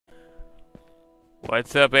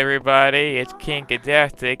What's up, everybody? It's King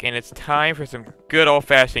Gadastic, and it's time for some good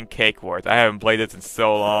old-fashioned Cake Wars. I haven't played this in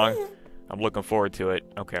so long. I'm looking forward to it.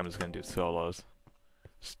 Okay, I'm just gonna do solos.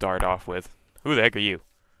 Start off with... Who the heck are you?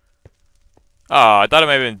 Oh, I thought it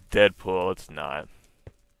might have been Deadpool. It's not.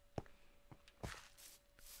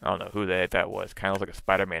 I don't know who the heck that was. Kind of looks like a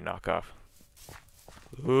Spider-Man knockoff.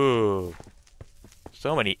 Ooh.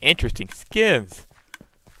 So many interesting skins.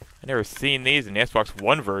 I never seen these in the Xbox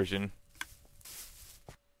One version.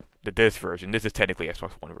 This version. This is technically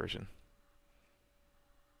Xbox One version.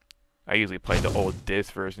 I usually play the old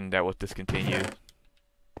disc version that was discontinued.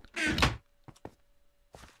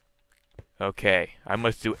 Okay, I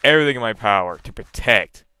must do everything in my power to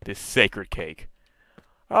protect this sacred cake.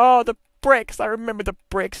 Oh, the bricks! I remember the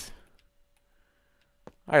bricks.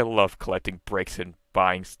 I love collecting bricks and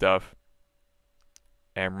buying stuff.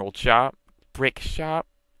 Emerald shop, brick shop.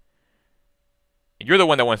 You're the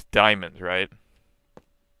one that wants diamonds, right?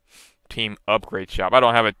 Team upgrade shop. I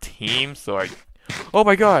don't have a team, so I... Oh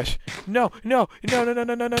my gosh! No, no, no, no, no,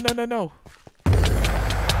 no, no, no, no, no, no!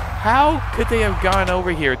 How could they have gone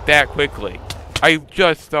over here that quickly? I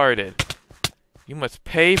just started. You must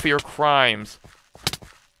pay for your crimes.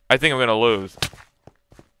 I think I'm gonna lose.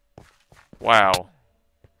 Wow.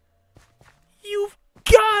 You've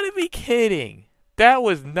gotta be kidding! That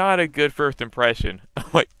was not a good first impression. Oh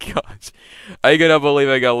my gosh. I cannot believe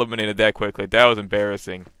I got eliminated that quickly. That was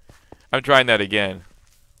embarrassing. I'm trying that again.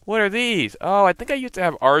 What are these? Oh, I think I used to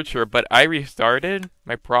have Archer, but I restarted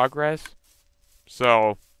my progress.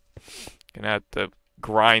 So, gonna have to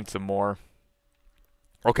grind some more.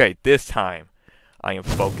 Okay, this time I am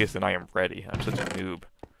focused and I am ready. I'm such a noob.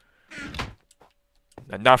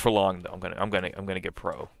 Not for long though. I'm gonna get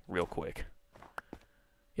pro real quick.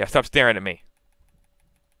 Yeah, stop staring at me.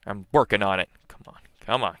 I'm working on it.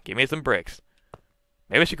 Come on, give me some bricks.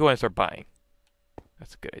 Maybe I should go ahead and start buying.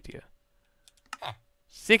 That's a good idea.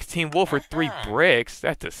 16 wool for 3 bricks?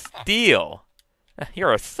 That's a steal.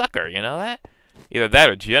 You're a sucker, you know that? Either that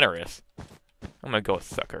or generous. I'm gonna go with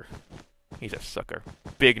sucker. He's a sucker.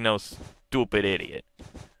 Big nose, stupid idiot.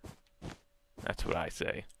 That's what I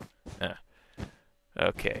say.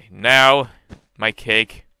 Okay, now my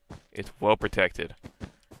cake is well protected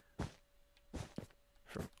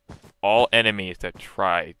from all enemies that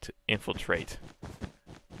try to infiltrate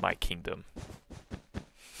my kingdom.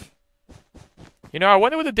 You know, I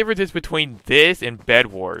wonder what the difference is between this and Bed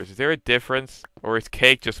Wars. Is there a difference? Or is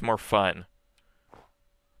Cake just more fun?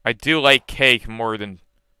 I do like Cake more than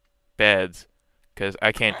beds, because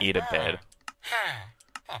I can't eat a bed.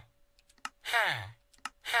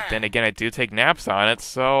 Then again, I do take naps on it,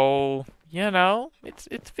 so, you know, it's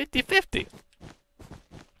 50-50.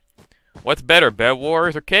 What's better, Bed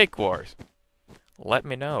Wars or Cake Wars? Let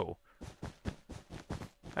me know.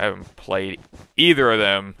 I haven't played either of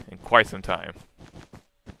them in quite some time.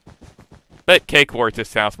 But Cake Wars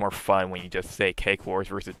just sounds more fun when you just say Cake Wars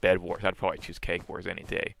versus Bed Wars. I'd probably choose Cake Wars any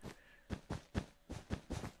day.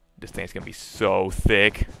 This thing's gonna be so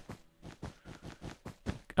thick.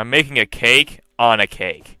 I'm making a cake on a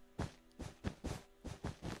cake.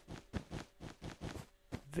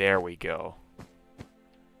 There we go.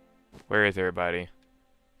 Where is everybody?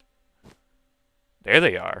 There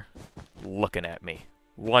they are. Looking at me.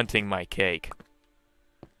 Wanting my cake.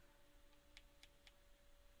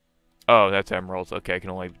 Oh, that's emeralds. Okay, I can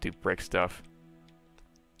only do brick stuff.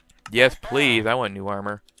 Yes, please. I want new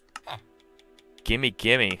armor. Gimme,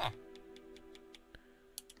 gimme.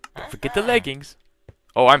 Don't forget the leggings.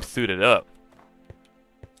 Oh, I'm suited up.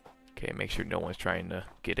 Okay, make sure no one's trying to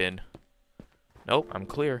get in. Nope, I'm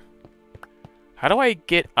clear. How do I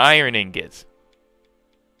get iron ingots?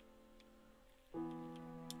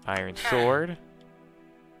 Iron sword.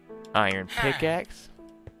 Iron pickaxe.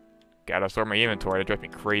 Gotta sort my inventory. That drives me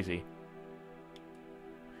crazy.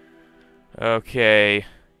 Okay.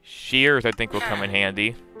 Shears, I think, will come in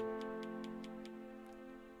handy.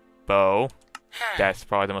 Bow. That's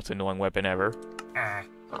probably the most annoying weapon ever.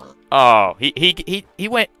 Oh, he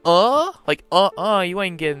went, Like, you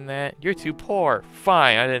ain't getting that. You're too poor.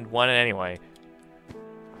 Fine, I didn't want it anyway.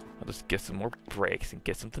 I'll just get some more bricks and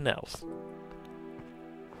get something else.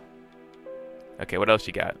 Okay, what else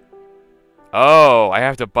you got? Oh, I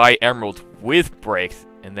have to buy emeralds with bricks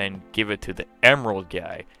and then give it to the emerald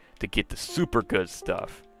guy to get the super good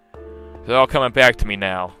stuff. It's all coming back to me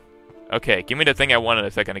now. Okay, give me the thing I wanted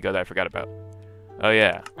a second ago that I forgot about. Oh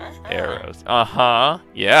yeah, arrows. Uh-huh,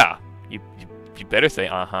 yeah. You better say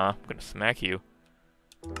uh-huh. I'm gonna smack you.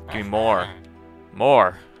 Give me more.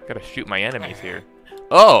 More. I gotta shoot my enemies here.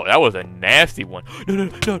 Oh, that was a nasty one. No, no,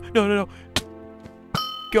 no, no, no, no.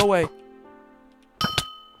 Go away.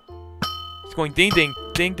 It's going ding ding,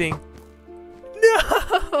 ding ding.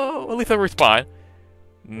 No! At least I'll respawn.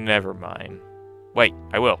 Never mind. Wait,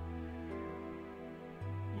 I will.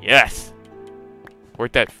 Yes!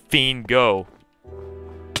 Where'd that fiend go?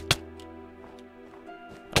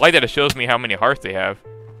 I like that it shows me how many hearts they have.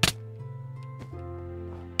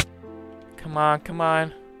 Come on, come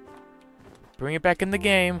on. Bring it back in the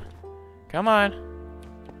game. Come on.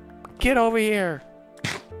 Get over here.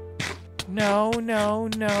 No, no,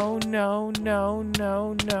 no, no, no,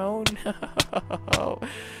 no, no, no.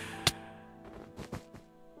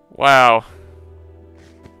 Wow.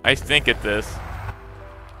 I stink at this.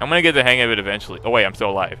 I'm gonna get the hang of it eventually. Oh wait, I'm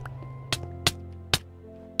still alive.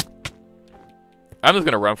 I'm just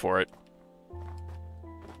gonna run for it.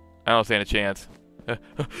 I don't stand a chance.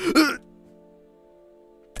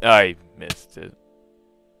 I missed it.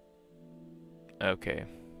 Okay.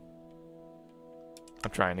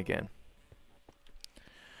 I'm trying again.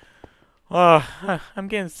 Oh, I'm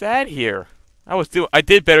getting sad here. I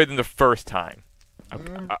did better than the first time.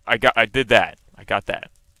 I did that. I got that.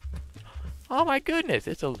 Oh my goodness,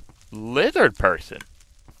 it's a lizard person.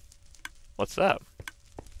 What's up?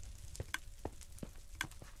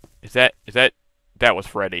 That was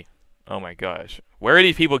Freddy. Oh my gosh. Where are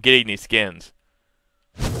these people getting these skins?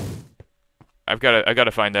 I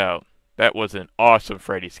gotta find out. That was an awesome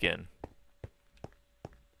Freddy skin.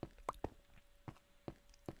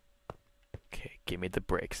 Okay, give me the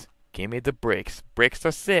bricks. Give me the bricks. Bricks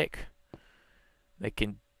are sick. They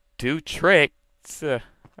can do tricks.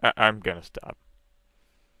 I'm gonna stop.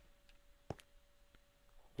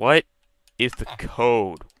 What is the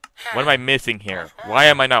code? What am I missing here? Why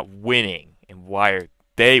am I not winning? And why are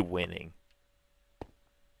they winning?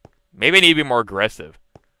 Maybe I need to be more aggressive.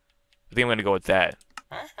 I think I'm gonna go with that.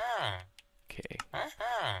 Okay.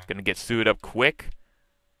 Gonna get suited up quick.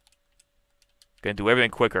 Gonna do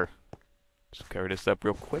everything quicker. Just cover this up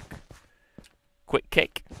real quick. Quick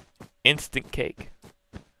cake. Instant cake.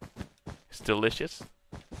 It's delicious.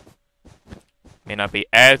 May not be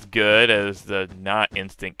as good as the not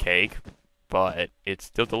instant cake, but it's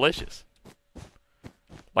still delicious.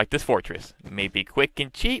 Like this fortress. It may be quick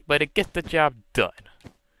and cheap, but it gets the job done.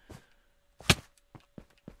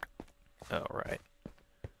 Alright.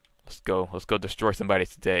 Let's go destroy somebody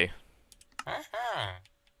today.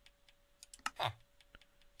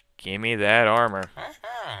 Give me that armor.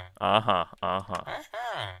 Uh-huh.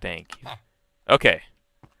 Thank you. Okay.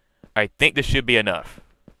 I think this should be enough.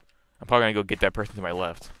 I'm probably gonna go get that person to my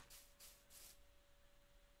left.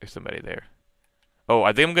 There's somebody there. Oh,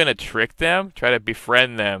 I think I'm gonna trick them, try to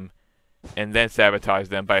befriend them, and then sabotage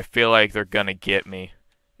them, but I feel like they're gonna get me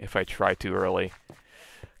if I try too early.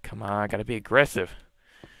 Come on, I gotta be aggressive.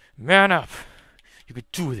 Man up! You can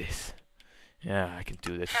do this. Yeah, I can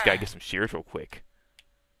do this. Just gotta get some shears real quick.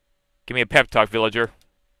 Give me a pep talk, villager.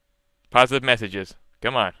 Positive messages.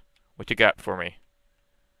 Come on. What you got for me?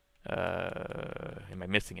 Am I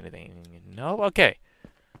missing anything? No? Okay.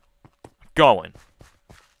 I'm going.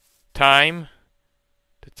 Time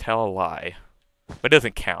to tell a lie. But it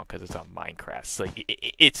doesn't count because it's on Minecraft, so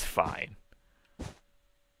it's fine.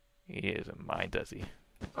 He doesn't mind, does he?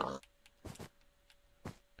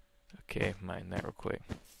 Okay, mind that real quick.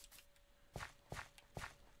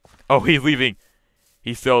 Oh, he's leaving.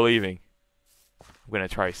 He's still leaving. I'm gonna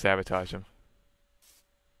try to sabotage him.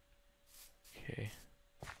 Okay.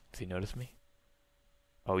 Does he notice me?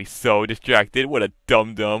 Oh, he's so distracted. What a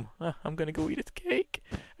dum-dum. I'm gonna go eat his cake.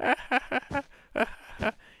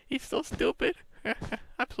 He's so stupid.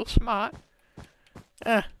 I'm so smart.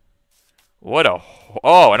 What a...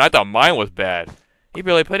 Oh, and I thought mine was bad. He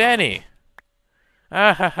barely put any.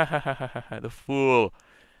 The fool.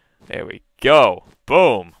 There we go.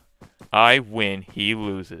 Boom. I win. He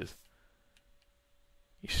loses.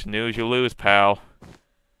 You snooze, you lose, pal.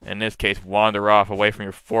 In this case, wander off away from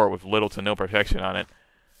your fort with little to no protection on it.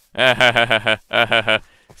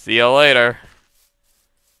 See you later.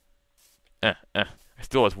 I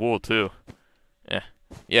stole his wool, too.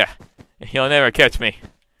 Yeah. He'll never catch me.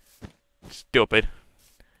 Stupid.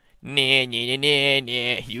 Nah,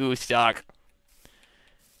 you suck.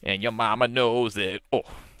 And your mama knows it. Oh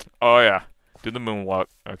yeah. Do the moonwalk.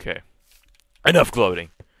 Okay. Enough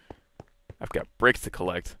gloating. I've got bricks to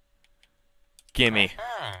collect. Gimme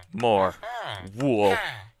more wool.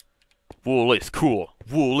 Wool is cool.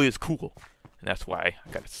 Wool is cool. And that's why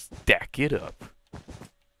I gotta stack it up.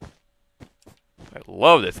 I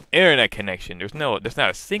love this internet connection. There's not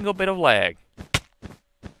a single bit of lag.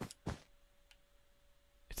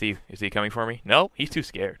 Is he coming for me? No, he's too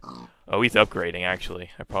scared. Oh, he's upgrading actually.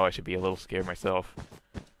 I probably should be a little scared myself.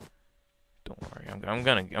 Don't worry, I'm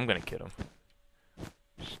gonna get him.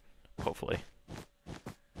 hopefully.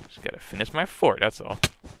 Just gotta finish my fort, that's all.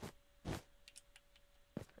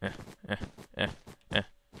 Eh, eh, eh, eh,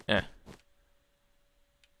 eh.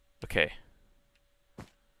 Okay.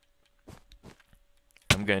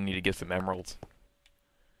 I'm gonna need to get some emeralds.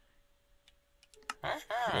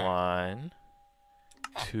 1,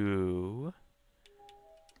 2,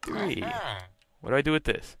 3. What do I do with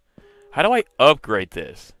this? How do I upgrade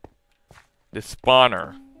this? This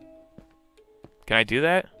spawner. Can I do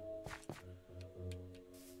that?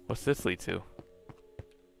 What's this lead to?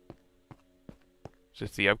 Is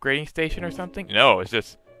this the upgrading station or something? No, it's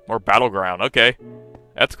just more battleground. Okay.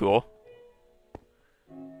 That's cool.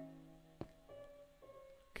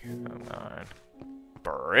 Come on.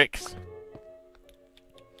 Bricks.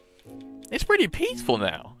 It's pretty peaceful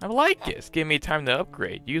now. I like it. It's giving me time to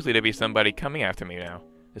upgrade. Usually there'd be somebody coming after me now.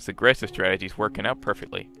 This aggressive strategy's working out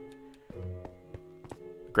perfectly.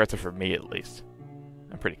 Aggressive for me, at least.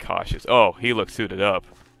 I'm pretty cautious. Oh, he looks suited up.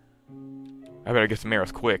 I better get some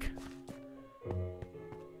arrows quick.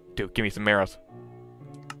 Dude, give me some arrows.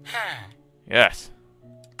 Yes.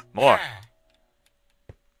 More.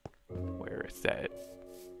 Where is that?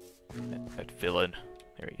 That villain.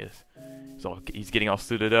 There he is. He's getting all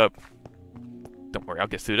suited up. Don't worry, I'll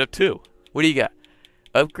get suited up too. What do you got?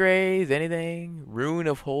 Upgrades? Anything? Rune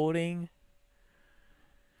of Holding?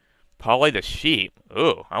 Polly the sheep.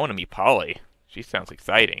 Ooh, I want to meet Polly. She sounds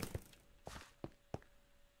exciting.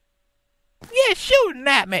 Yeah, shooting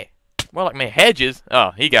at me. More like my hedges.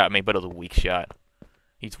 Oh, he got me, but it was a weak shot.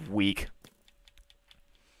 He's weak.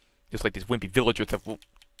 Just like these wimpy villagers that will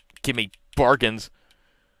give me bargains.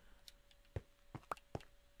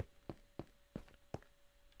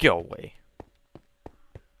 Go away.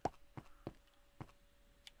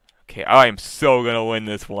 Okay, I am so gonna win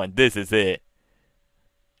this one. This is it.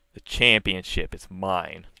 The championship is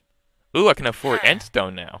mine. Ooh, I can afford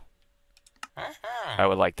endstone now. I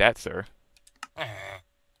would like that, sir.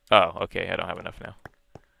 Oh, okay, I don't have enough now.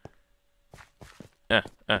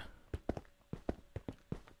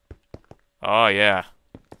 Oh, yeah.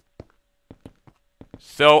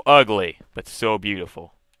 So ugly, but so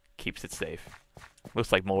beautiful. Keeps it safe.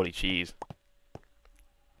 Looks like moldy cheese.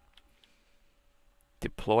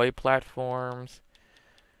 Deploy platforms.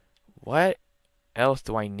 What else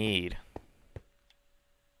do I need?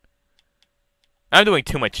 I'm doing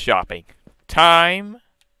too much shopping. Time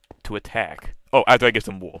to attack. Oh, after I get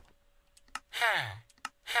some wool.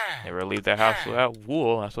 Never leave the house without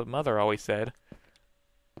wool. That's what Mother always said.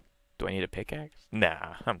 Do I need a pickaxe?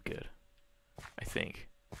 Nah, I'm good. I think.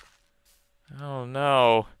 Oh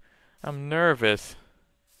no. I'm nervous.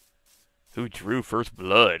 Who drew first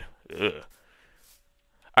blood? Ugh.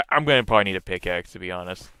 I'm gonna probably need a pickaxe, to be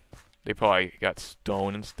honest. They probably got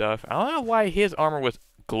stone and stuff. I don't know why his armor was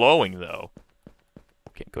glowing, though.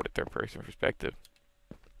 Can't go to third-person perspective.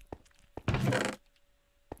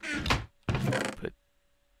 Put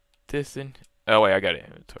this in. Oh, wait, I got an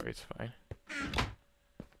inventory. It's fine.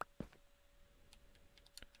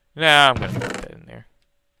 Nah, I'm gonna put that in there.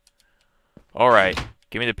 Alright.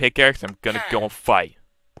 Give me the pickaxe. I'm gonna go and fight.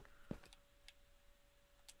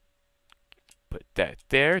 Put that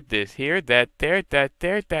there, this here, that there, that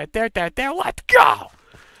there, that there, that there. Let's go!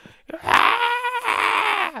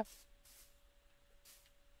 Ah!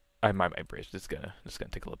 I might my bridge. This is gonna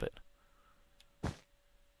take a little bit.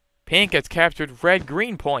 Pink has captured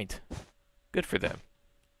red-green point. Good for them.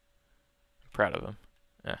 I'm proud of them.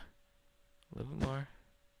 A little bit more.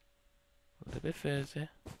 A little bit further.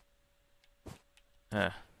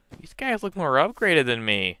 These guys look more upgraded than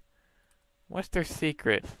me. What's their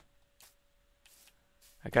secret?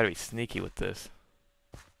 I gotta be sneaky with this.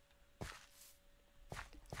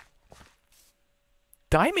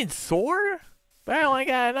 Diamond sword? But I only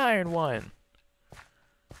got an iron one.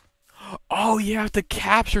 Oh, you have to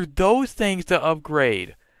capture those things to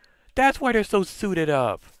upgrade. That's why they're so suited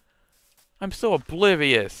up. I'm so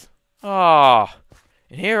oblivious. Ah.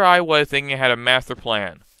 And here I was thinking I had a master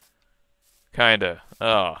plan. Kinda.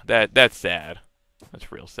 Oh, that's sad.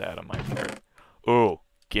 That's real sad on my part. Oh,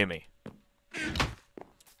 gimme.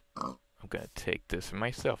 I'm gonna take this for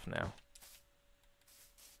myself now.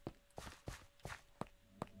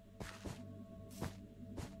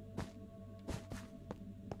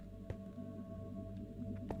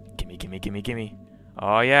 Gimme, gimme, gimme, gimme.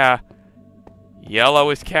 Oh yeah. Yellow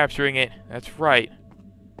is capturing it. That's right.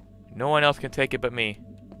 No one else can take it but me.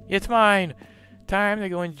 It's mine! Time to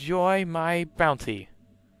go enjoy my bounty.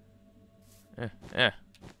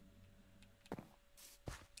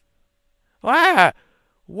 Ah!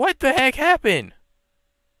 What the heck happened?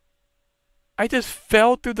 I just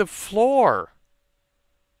fell through the floor.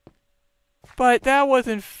 But that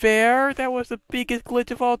wasn't fair. That was the biggest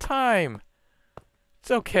glitch of all time.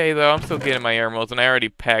 It's okay, though. I'm still getting my emeralds, and I already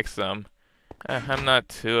packed some. I'm not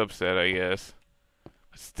too upset, I guess.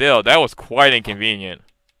 Still, that was quite inconvenient.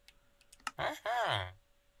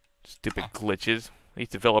 Stupid glitches. These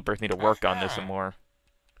developers need to work on this some more.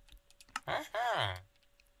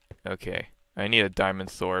 Okay. I need a diamond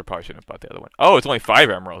sword. Probably shouldn't have bought the other one. Oh, it's only 5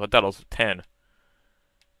 emeralds. I thought it was 10.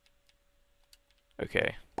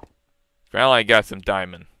 Okay. Finally, I got some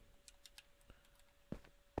diamond.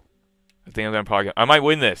 I think I'm gonna probably... I might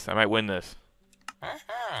win this. I might win this.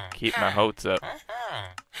 Keep my hopes up.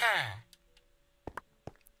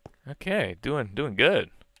 Okay, doing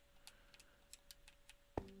good.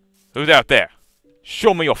 Who's out there?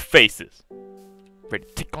 Show me your faces. Ready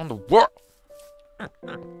to take on the world.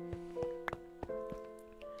 I'm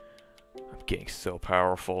getting so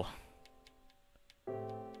powerful.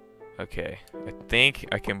 Okay, I think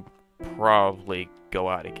I can probably go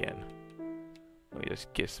out again. Let me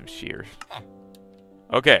just get some shears.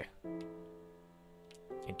 Okay.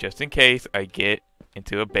 And just in case I get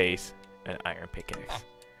into a base, an iron pickaxe.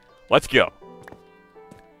 Let's go.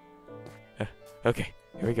 Okay,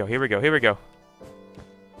 here we go, here we go, here we go.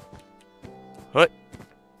 What?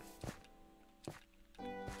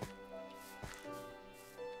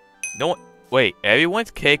 No one... Wait,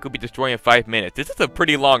 everyone's cake will be destroyed in 5 minutes. This is a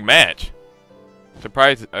pretty long match.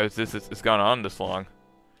 Surprised this has gone on this long.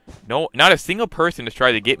 No, not a single person has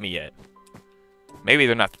tried to get me yet. Maybe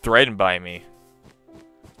they're not threatened by me.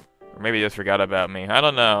 Or maybe they just forgot about me. I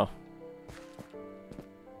don't know.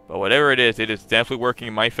 But whatever it is definitely working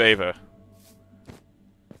in my favor.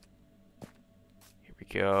 Here we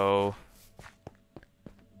go.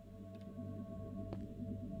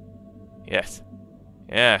 Yes.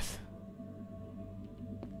 Yes.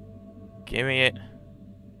 Give me it.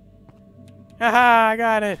 Haha, I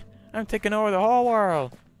got it. I'm taking over the whole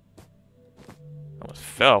world. Almost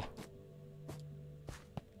fell.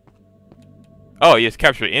 Oh, you just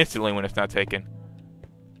capture it instantly when it's not taken.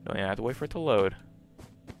 Don't even have to wait for it to load.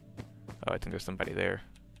 Oh, I think there's somebody there.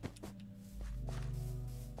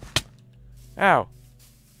 Ow.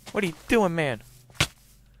 What are you doing, man?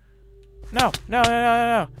 No, no, no,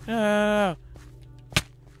 no, no, no, no, no.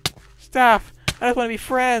 Stop. I just want to be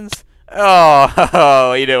friends.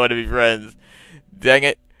 Oh, you didn't want to be friends. Dang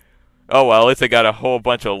it. Oh, well, at least I got a whole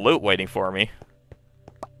bunch of loot waiting for me.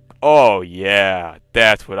 Oh, yeah.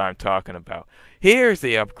 That's what I'm talking about. Here's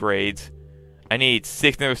the upgrades. I need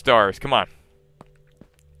 6 nether stars. Come on.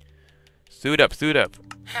 Suit up, suit up.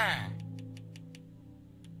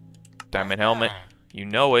 Diamond helmet. You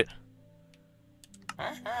know it.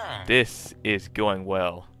 This is going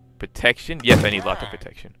well. Protection? Yes, I need lots of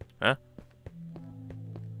protection. Huh?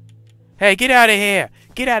 Hey, get out of here!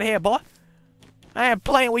 Get out of here, boy! I am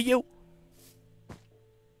playing with you!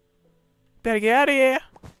 Better get out of here!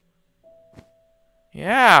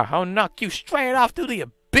 Yeah, I'll knock you straight off to the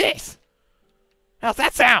abyss! How's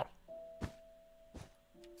that sound?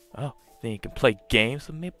 Oh, then you can play games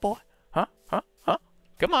with me, boy? Huh? Huh? Huh?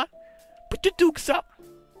 Come on. Put your dukes up!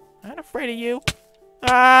 I'm not afraid of you.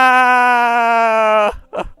 Ah!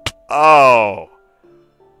 Oh!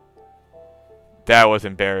 That was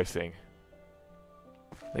embarrassing.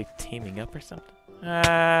 Are they teaming up or something?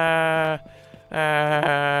 I'm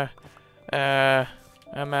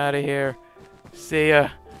out of here. See ya.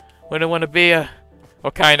 Wouldn't want to be ya.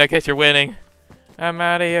 What kind? I guess you're winning. I'm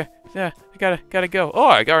out of here. Yeah, I gotta go. Oh,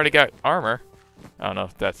 I already got armor. I don't know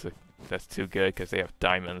if that's too good because they have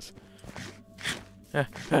diamonds. I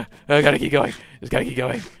gotta keep going. Just gotta keep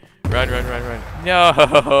going. Run, run, run, run.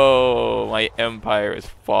 No, my empire is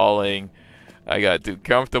falling. I got too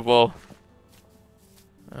comfortable.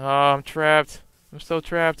 Oh, I'm trapped. I'm so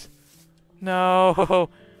trapped. No.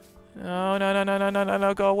 No, no, no, no, no, no, no,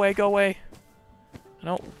 no. Go away, go away. I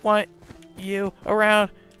don't want you around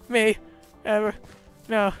me ever.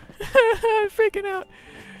 No. I'm freaking out.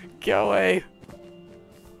 Go away.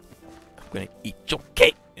 I'm gonna eat your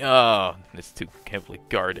cake. Oh, it's too heavily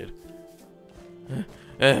guarded.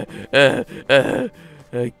 Give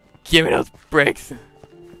me those bricks.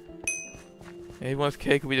 Everyone's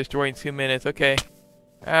cake will be destroyed in 2 minutes. Okay.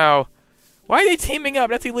 Ow. Why are they teaming up?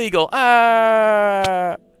 That's illegal. No,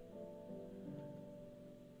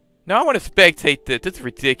 I want to spectate this. This is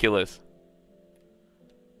ridiculous.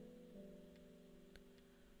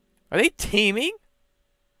 Are they teaming?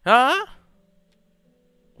 Huh?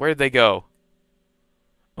 Where did they go?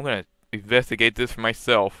 I'm gonna investigate this for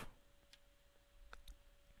myself.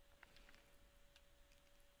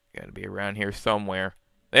 Gotta be around here somewhere.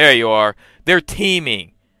 There you are. They're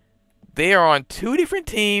teaming. They are on 2 different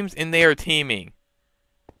teams and they are teaming.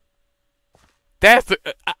 That's the...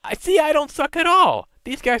 I see, I don't suck at all.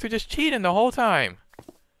 These guys are just cheating the whole time.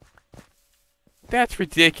 That's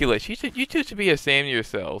ridiculous. You two should be ashamed of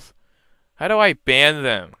yourselves. How do I ban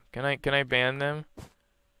them? Can I ban them?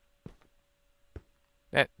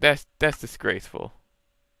 That's disgraceful.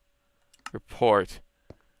 Report.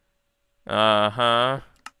 Uh-huh.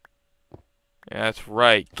 Yeah, that's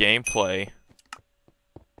right. Gameplay.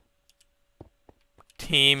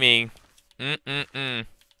 Teaming. I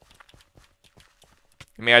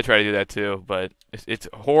mean, I try to do that too, but it's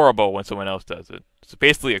horrible when someone else does it. It's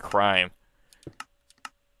basically a crime.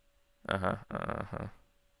 Uh-huh.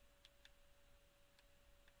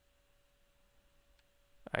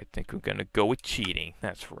 I think I'm gonna go with cheating.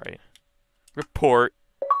 That's right. Report.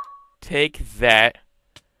 Take that.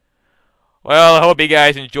 Well, I hope you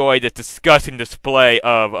guys enjoyed this disgusting display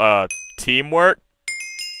of, teamwork.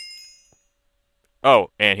 Oh,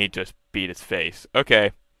 and he just beat his face.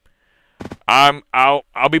 Okay. I'll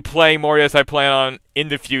be playing more as I plan on in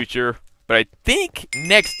the future. But I think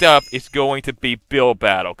next up is going to be Build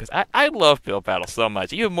Battle. Because I love Build Battle so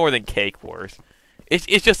much. Even more than Cake Wars. It's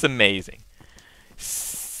just amazing.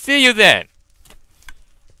 See you then.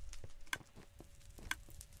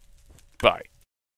 Bye.